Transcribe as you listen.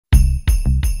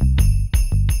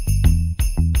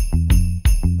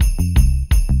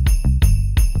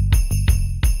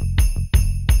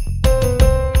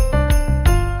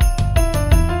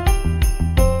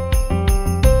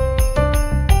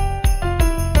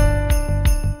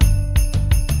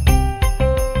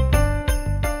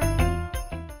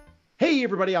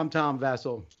everybody, I'm Tom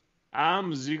Vassell.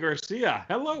 I'm Z Garcia.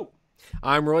 Hello.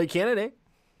 I'm Roy Kennedy.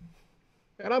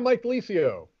 And I'm Mike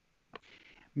Licio.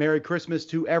 Merry Christmas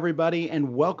to everybody,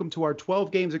 and welcome to our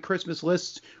 12 Games of Christmas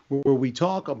lists, where we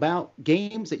talk about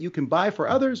games that you can buy for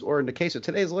others, or in the case of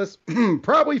today's list,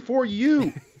 probably for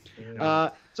you.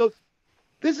 So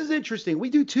this is interesting. We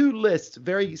do two lists,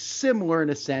 very similar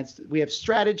in a sense. We have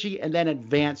strategy and then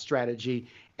advanced strategy,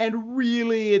 and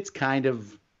really it's kind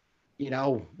of,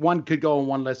 one could go on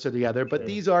one list or the other, but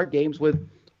these are games with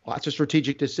lots of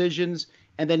strategic decisions,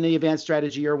 and then the advanced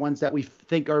strategy are ones that we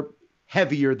think are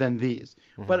heavier than these.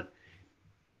 But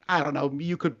I don't know.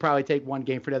 You could probably take one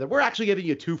game for the other. We're actually giving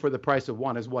you two for the price of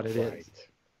one, is what it is.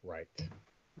 Right.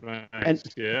 And,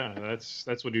 yeah,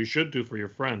 that's what you should do for your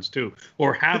friends too,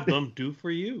 or have them do for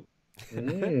you.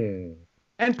 And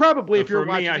probably, if you're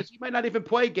watching this, you might not even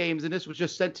play games, and this was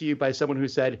just sent to you by someone who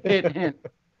said, hint.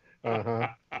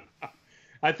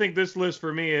 I think this list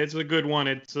for me, it's a good one.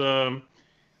 It's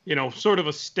sort of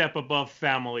a step above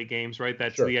family games, right?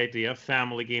 That's the idea.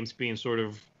 Family games being sort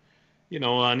of,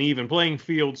 an even playing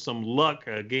field, some luck,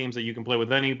 games that you can play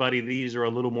with anybody. These are a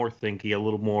little more thinky, a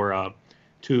little more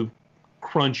to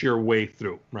crunch your way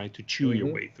through, right? To chew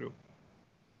your way through.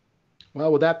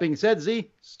 Well, with that being said, Z,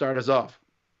 start us off.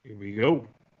 Here we go.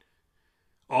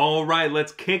 All right,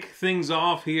 let's kick things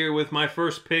off here with my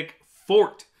first pick,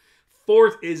 Fort.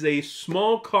 Fort is a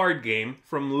small card game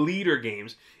from Leader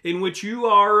Games in which you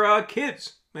are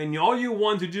kids, and all you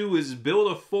want to do is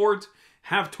build a fort,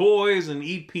 have toys, and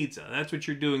eat pizza. That's what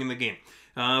you're doing in the game.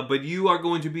 But you are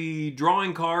going to be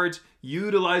drawing cards,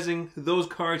 utilizing those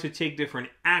cards to take different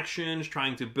actions,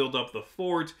 trying to build up the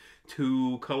fort,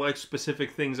 to collect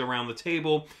specific things around the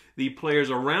table. The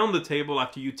players around the table,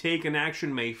 after you take an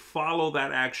action, may follow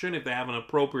that action if they have an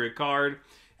appropriate card.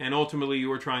 And ultimately,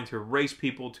 you are trying to race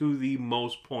people to the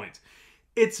most points.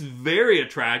 It's very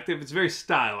attractive. It's very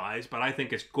stylized, but I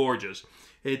think it's gorgeous.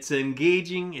 It's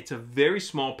engaging. It's a very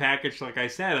small package, like I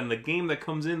said, and the game that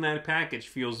comes in that package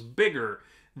feels bigger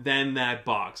than that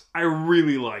box. I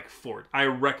really like Fort. I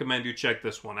recommend you check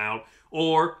this one out,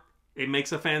 or it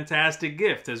makes a fantastic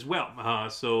gift as well.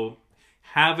 So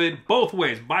have it both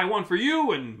ways. Buy one for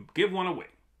you and give one away.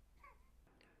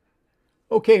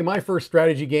 Okay, my first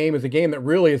strategy game is a game that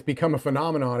really has become a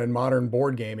phenomenon in modern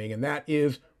board gaming, and that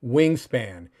is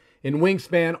Wingspan. In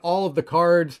Wingspan, all of the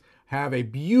cards have a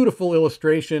beautiful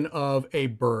illustration of a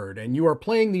bird, and you are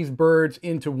playing these birds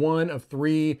into one of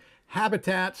three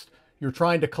habitats. You're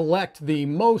trying to collect the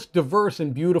most diverse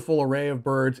and beautiful array of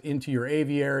birds into your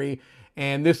aviary,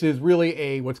 and this is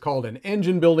really what's called an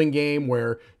engine building game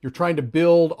where you're trying to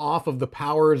build off of the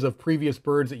powers of previous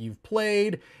birds that you've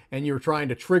played, and you're trying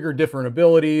to trigger different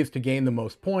abilities to gain the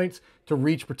most points, to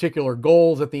reach particular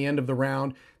goals at the end of the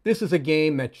round. This is a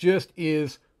game that just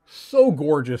is so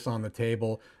gorgeous on the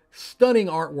table. Stunning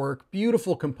artwork,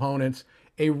 beautiful components,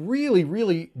 a really,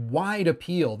 really wide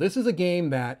appeal. This is a game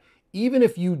that, even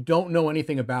if you don't know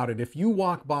anything about it, if you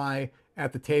walk by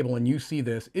at the table and you see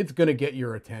this, it's going to get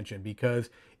your attention because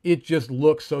it just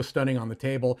looks so stunning on the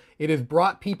table. It has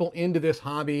brought people into this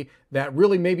hobby that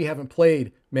really maybe haven't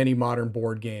played many modern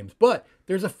board games, but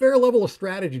there's a fair level of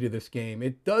strategy to this game.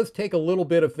 It does take a little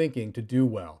bit of thinking to do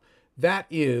well. That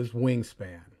is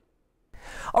Wingspan.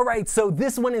 All right, so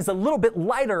this one is a little bit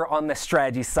lighter on the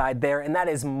strategy side there, and that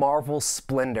is Marvel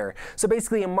Splendor. So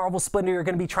basically in Marvel Splendor, you're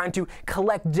going to be trying to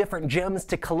collect different gems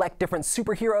to collect different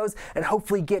superheroes and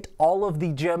hopefully get all of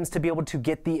the gems to be able to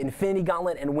get the Infinity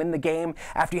Gauntlet and win the game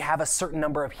after you have a certain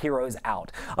number of heroes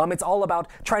out. It's all about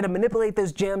trying to manipulate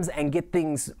those gems and get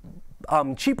things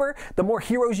cheaper. The more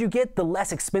heroes you get, the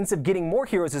less expensive getting more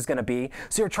heroes is going to be.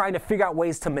 So you're trying to figure out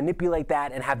ways to manipulate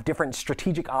that and have different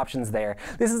strategic options there.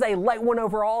 This is a light one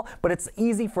overall, but it's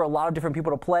easy for a lot of different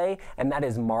people to play, and that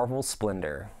is Marvel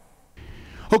Splendor.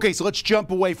 Okay, so let's jump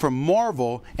away from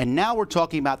Marvel, and now we're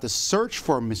talking about the search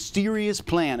for a mysterious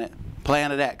planet.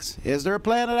 Planet X. Is there a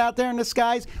planet out there in the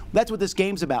skies? That's what this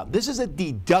game's about. This is a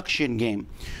deduction game.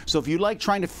 So if you like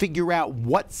trying to figure out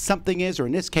what something is, or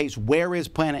in this case, where is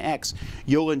Planet X,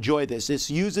 you'll enjoy this. This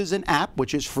uses an app,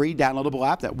 which is free, downloadable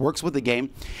app that works with the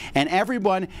game. And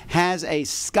everyone has a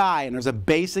sky, and there's a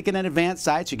basic and an advanced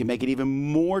side, so you can make it even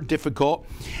more difficult.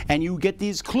 And you get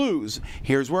these clues.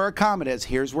 Here's where a comet is.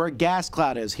 Here's where a gas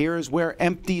cloud is. Here's where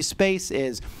empty space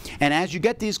is. And as you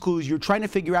get these clues, you're trying to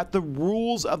figure out the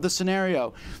rules of the scenario.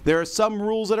 scenario. There are some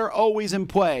rules that are always in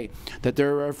play. That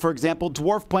there are, for example,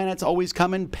 dwarf planets always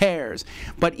come in pairs.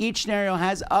 But each scenario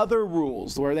has other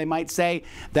rules where they might say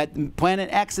that planet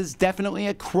X is definitely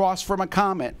across from a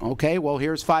comet. Okay, well,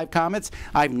 here's 5 comets.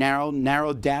 I've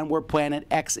narrowed down where planet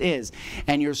X is.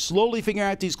 And you're slowly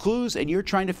figuring out these clues, and you're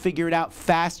trying to figure it out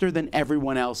faster than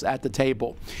everyone else at the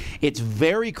table. It's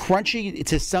very crunchy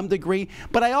to some degree,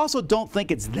 but I also don't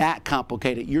think it's that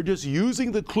complicated. You're just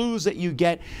using the clues that you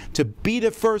get to be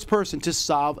the first person to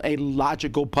solve a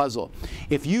logical puzzle.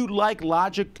 If you like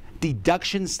logic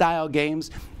deduction style games,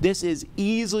 this is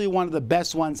easily one of the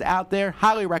best ones out there.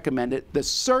 Highly recommend it. The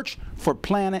Search for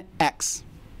Planet X.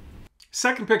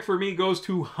 Second pick for me goes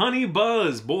to Honey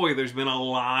Buzz. Boy, there's been a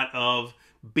lot of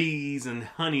bees and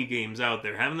honey games out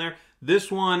there, haven't there?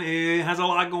 This one has a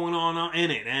lot going on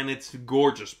in it, and it's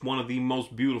gorgeous. One of the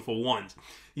most beautiful ones.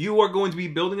 You are going to be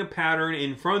building a pattern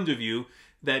in front of you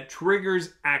that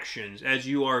triggers actions as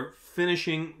you are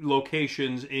finishing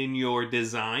locations in your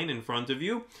design in front of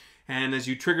you. And as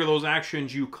you trigger those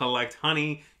actions, you collect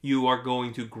honey. You are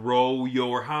going to grow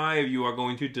your hive. You are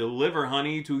going to deliver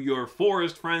honey to your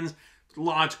forest friends.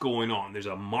 Lots going on. There's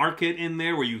a market in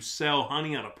there where you sell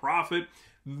honey at a profit.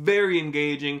 Very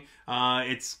engaging.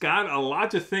 It's got a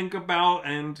lot to think about,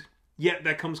 and yet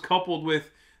that comes coupled with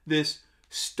this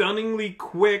stunningly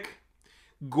quick,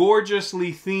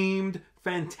 gorgeously themed,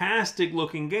 fantastic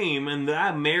looking game, and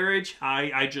that marriage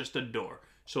I just adore.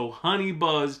 So Honey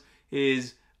Buzz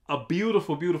is a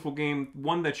beautiful, beautiful game,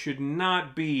 one that should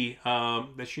not be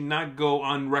that should not go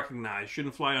unrecognized,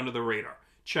 shouldn't fly under the radar.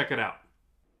 Check it out.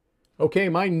 Okay,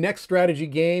 my next strategy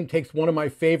game takes one of my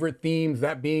favorite themes,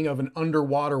 that being of an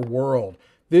underwater world.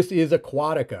 This is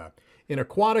Aquatica. In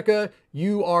Aquatica,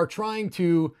 you are trying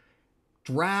to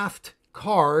draft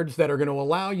cards that are going to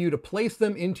allow you to place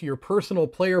them into your personal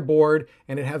player board,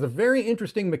 and it has a very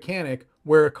interesting mechanic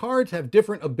where cards have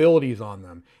different abilities on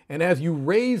them. And as you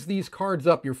raise these cards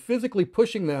up, you're physically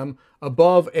pushing them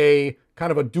above a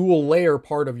kind of a dual layer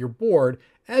part of your board.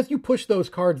 As you push those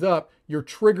cards up, you're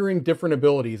triggering different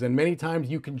abilities, and many times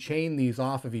you can chain these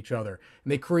off of each other.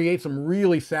 And they create some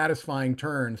really satisfying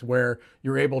turns where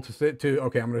you're able to sit to,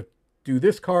 okay, I'm going to do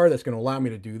this card that's going to allow me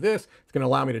to do this. It's going to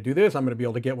allow me to do this. I'm going to be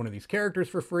able to get one of these characters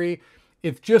for free.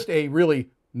 It's just a really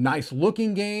nice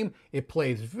looking game. It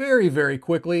plays very, very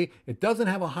quickly. It doesn't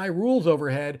have a high rules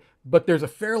overhead, but there's a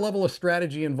fair level of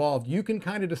strategy involved. You can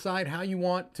kind of decide how you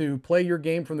want to play your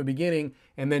game from the beginning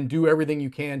and then do everything you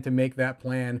can to make that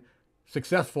plan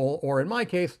successful, or in my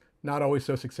case, not always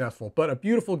so successful. But a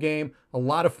beautiful game, a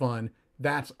lot of fun.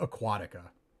 That's Aquatica.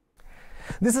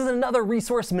 This is another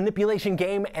resource manipulation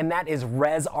game, and that is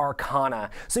Res Arcana.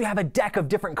 So you have a deck of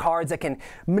different cards that can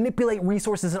manipulate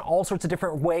resources in all sorts of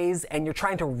different ways, and you're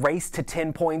trying to race to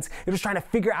 10 points. You're just trying to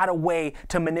figure out a way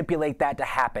to manipulate that to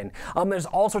happen. There's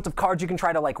all sorts of cards you can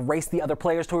try to like race the other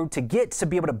players to get to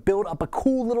be able to build up a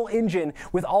cool little engine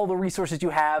with all the resources you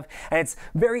have, and it's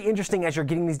very interesting as you're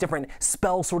getting these different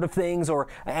spell sort of things or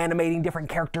animating different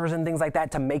characters and things like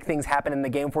that to make things happen in the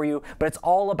game for you, but it's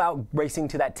all about racing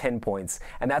to that 10 points.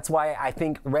 And that's why I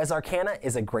think Res Arcana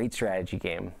is a great strategy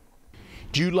game.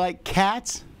 Do you like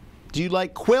cats? Do you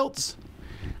like quilts?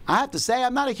 I have to say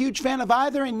I'm not a huge fan of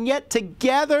either, and yet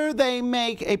together they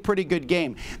make a pretty good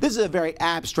game. This is a very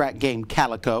abstract game,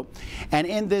 Calico, and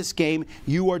in this game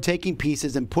you are taking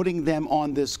pieces and putting them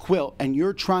on this quilt, and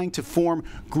you're trying to form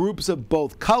groups of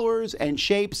both colors and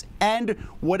shapes and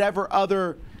whatever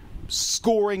other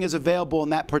scoring is available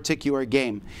in that particular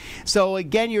game. So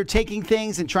again, you're taking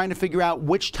things and trying to figure out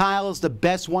which tile is the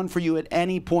best one for you at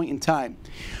any point in time.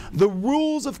 The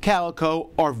rules of Calico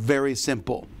are very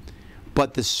simple,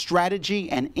 but the strategy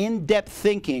and in-depth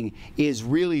thinking is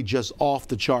really just off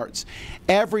the charts.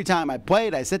 Every time I play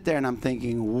it, I sit there and I'm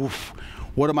thinking, oof,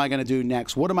 what am I going to do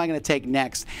next? What am I going to take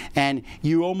next? And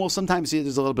you almost sometimes see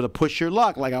there's a little bit of push your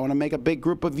luck. Like, I want to make a big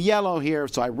group of yellow here,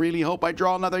 so I really hope I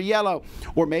draw another yellow.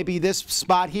 Or maybe this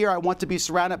spot here, I want to be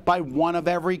surrounded by one of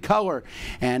every color.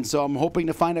 And so I'm hoping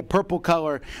to find a purple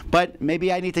color. But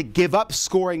maybe I need to give up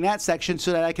scoring that section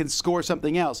so that I can score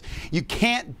something else. You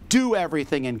can't do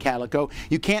everything in Calico.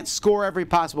 You can't score every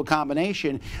possible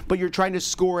combination, but you're trying to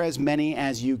score as many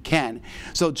as you can.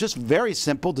 So just very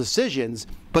simple decisions,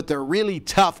 but they're really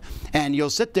tough, and you'll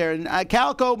sit there, and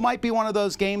Calico might be one of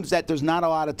those games that there's not a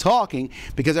lot of talking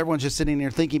because everyone's just sitting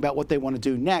there thinking about what they want to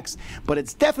do next, but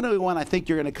it's definitely one I think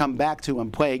you're going to come back to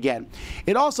and play again.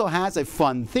 It also has a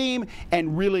fun theme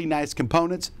and really nice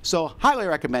components, so highly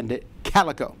recommend it,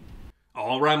 Calico.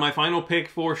 All right, my final pick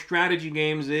for strategy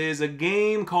games is a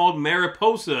game called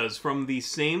Mariposas from the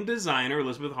same designer,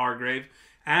 Elizabeth Hargrave,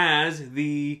 as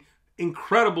the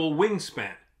incredible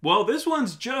Wingspan. Well, this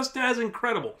one's just as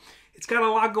incredible. It's got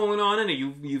a lot going on in it.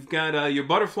 You've got your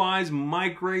butterflies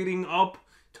migrating up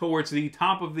towards the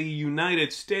top of the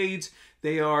United States.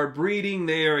 They are breeding,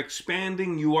 they are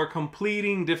expanding, you are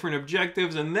completing different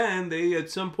objectives, and then they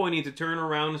at some point need to turn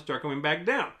around and start coming back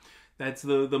down. That's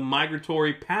the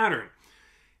migratory pattern.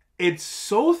 It's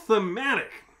so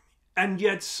thematic, and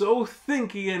yet so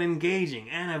thinky and engaging,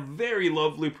 and a very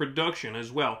lovely production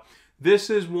as well. This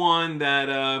is one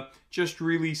that just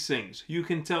really sings. You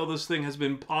can tell this thing has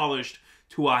been polished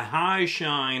to a high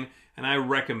shine, and I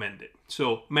recommend it.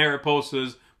 So,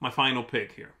 Mariposas, my final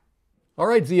pick here. All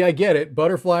right, Z, I get it.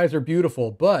 Butterflies are beautiful,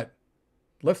 but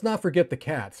let's not forget the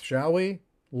cats, shall we?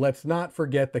 Let's not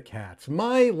forget the cats.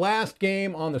 My last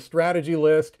game on the strategy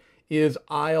list is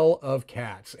Isle of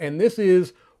Cats, and this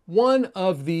is one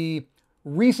of the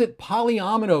recent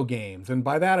polyomino games, and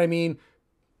by that I mean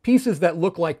pieces that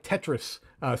look like Tetris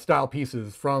style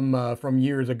pieces from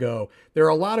years ago. There are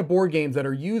a lot of board games that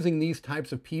are using these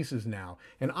types of pieces now.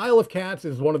 And Isle of Cats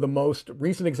is one of the most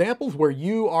recent examples where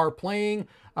you are playing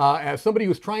as somebody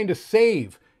who's trying to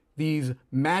save these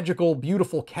magical,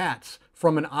 beautiful cats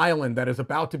from an island that is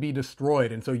about to be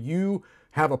destroyed. And so you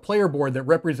have a player board that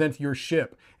represents your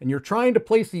ship. And you're trying to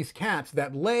place these cats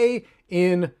that lay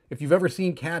in, if you've ever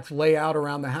seen cats lay out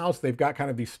around the house, they've got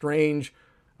kind of these strange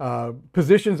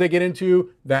positions they get into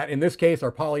that in this case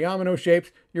are polyomino shapes.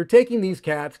 You're taking these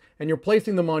cats and you're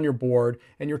placing them on your board,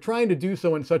 and you're trying to do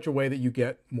so in such a way that you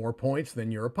get more points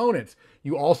than your opponents.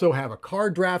 You also have a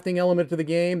card drafting element to the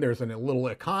game. There's a little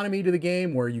economy to the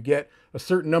game where you get a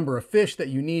certain number of fish that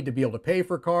you need to be able to pay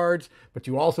for cards, but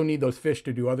you also need those fish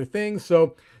to do other things.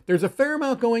 So there's a fair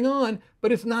amount going on,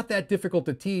 but it's not that difficult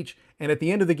to teach. And at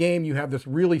the end of the game, you have this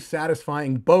really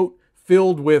satisfying boat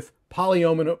filled with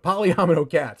polyomino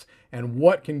cats, and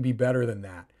what can be better than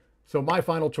that? So my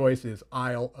final choice is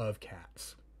Isle of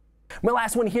Cats. My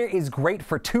last one here is great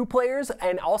for 2 players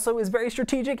and also is very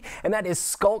strategic, and that is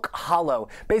Skulk Hollow.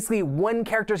 Basically, one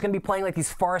character is going to be playing like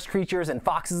these forest creatures and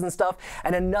foxes and stuff,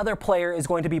 and another player is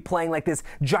going to be playing like this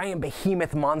giant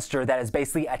behemoth monster that is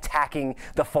basically attacking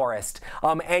the forest.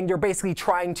 And you're basically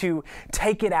trying to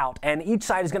take it out, and each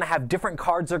side is going to have different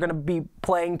cards they're going to be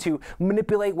playing to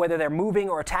manipulate whether they're moving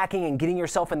or attacking and getting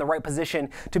yourself in the right position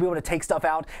to be able to take stuff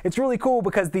out. It's really cool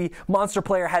because the monster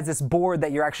player has this board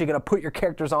that you're actually going to put your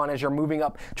characters on as you're moving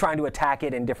up, trying to attack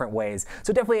it in different ways.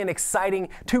 So definitely an exciting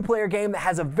 2-player game that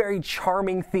has a very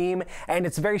charming theme, and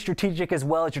it's very strategic as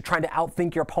well as you're trying to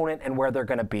outthink your opponent and where they're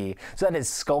going to be. So that is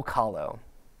Skulk Hollow.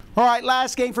 All right,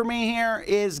 last game for me here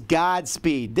is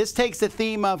Godspeed. This takes the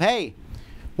theme of, hey,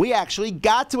 we actually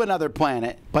got to another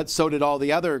planet, but so did all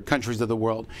the other countries of the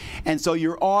world. And so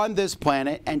you're on this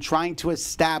planet and trying to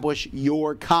establish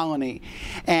your colony.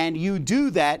 And you do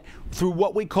that through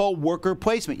what we call worker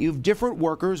placement. You have different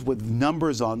workers with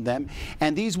numbers on them,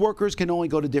 and these workers can only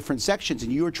go to different sections,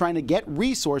 and you are trying to get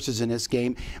resources in this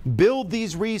game, build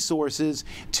these resources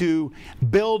to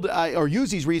build, or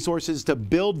use these resources to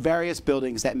build various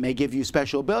buildings that may give you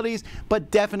special abilities,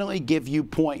 but definitely give you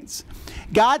points.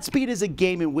 Godspeed is a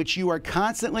game in which you are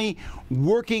constantly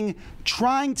working,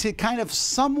 trying to kind of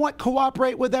somewhat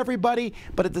cooperate with everybody,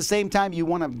 but at the same time you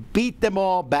want to beat them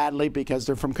all badly because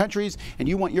they're from countries and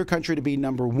you want your country to be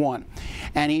number 1.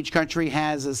 And each country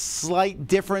has a slight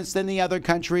difference than the other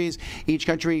countries. Each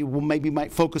country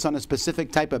might focus on a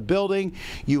specific type of building.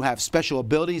 You have special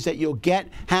abilities that you'll get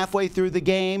halfway through the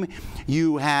game.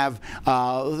 You have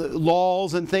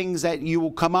laws and things that you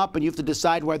will come up, and you have to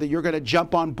decide whether you're going to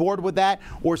jump on board with that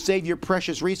or save your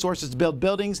precious resources to build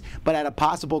buildings, but at a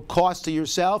possible cost to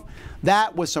yourself.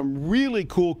 That was some really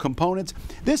cool components.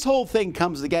 This whole thing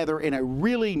comes together in a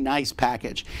really nice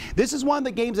package. This is one of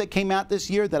the games that came out this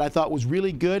year that I thought was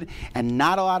really good and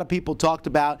not a lot of people talked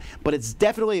about, but it's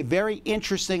definitely a very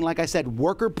interesting, like I said,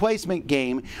 worker placement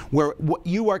game where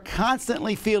you are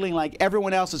constantly feeling like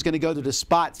everyone else is going to go to the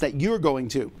spots that you're going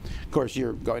to. Of course,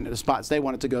 you're going to the spots they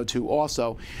wanted to go to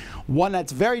also. One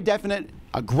that's very definite,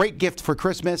 a great gift for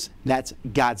Christmas, that's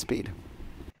Godspeed.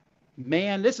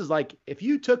 Man, this is like, if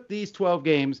you took these 12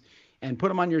 games and put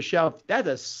them on your shelf, that's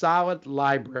a solid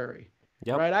library.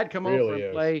 Yep. Right? I'd come over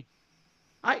and play.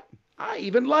 I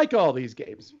even like all these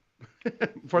games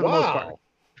for the most part.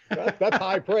 That's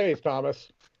high praise,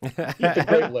 Thomas. It's a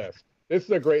great list. This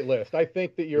is a great list. I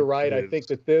think that you're right. I think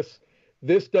that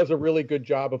this does a really good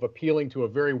job of appealing to a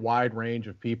very wide range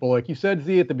of people. Like you said,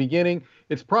 Z, at the beginning,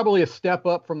 it's probably a step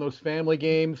up from those family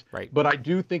games, right? But I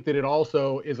do think that it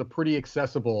also is a pretty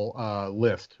accessible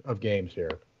list of games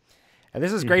here. And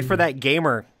this is great for that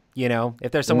gamer, you know.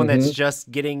 If there's someone that's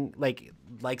just getting,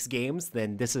 likes games,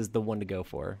 then this is the one to go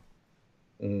for.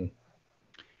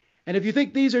 And if you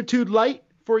think these are too light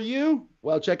for you,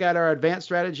 well, check out our advanced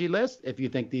strategy list. If you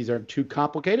think these are too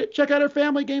complicated, check out our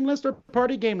family game list or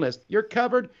party game list. You're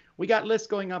covered. We got lists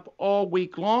going up all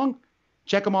week long.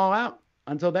 Check them all out.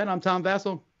 Until then, I'm Tom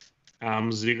Vassell.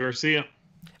 I'm Z Garcia.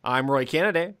 I'm Roy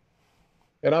Kennedy.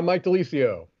 And I'm Mike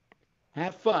DeLisio.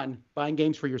 Have fun buying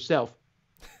games for yourself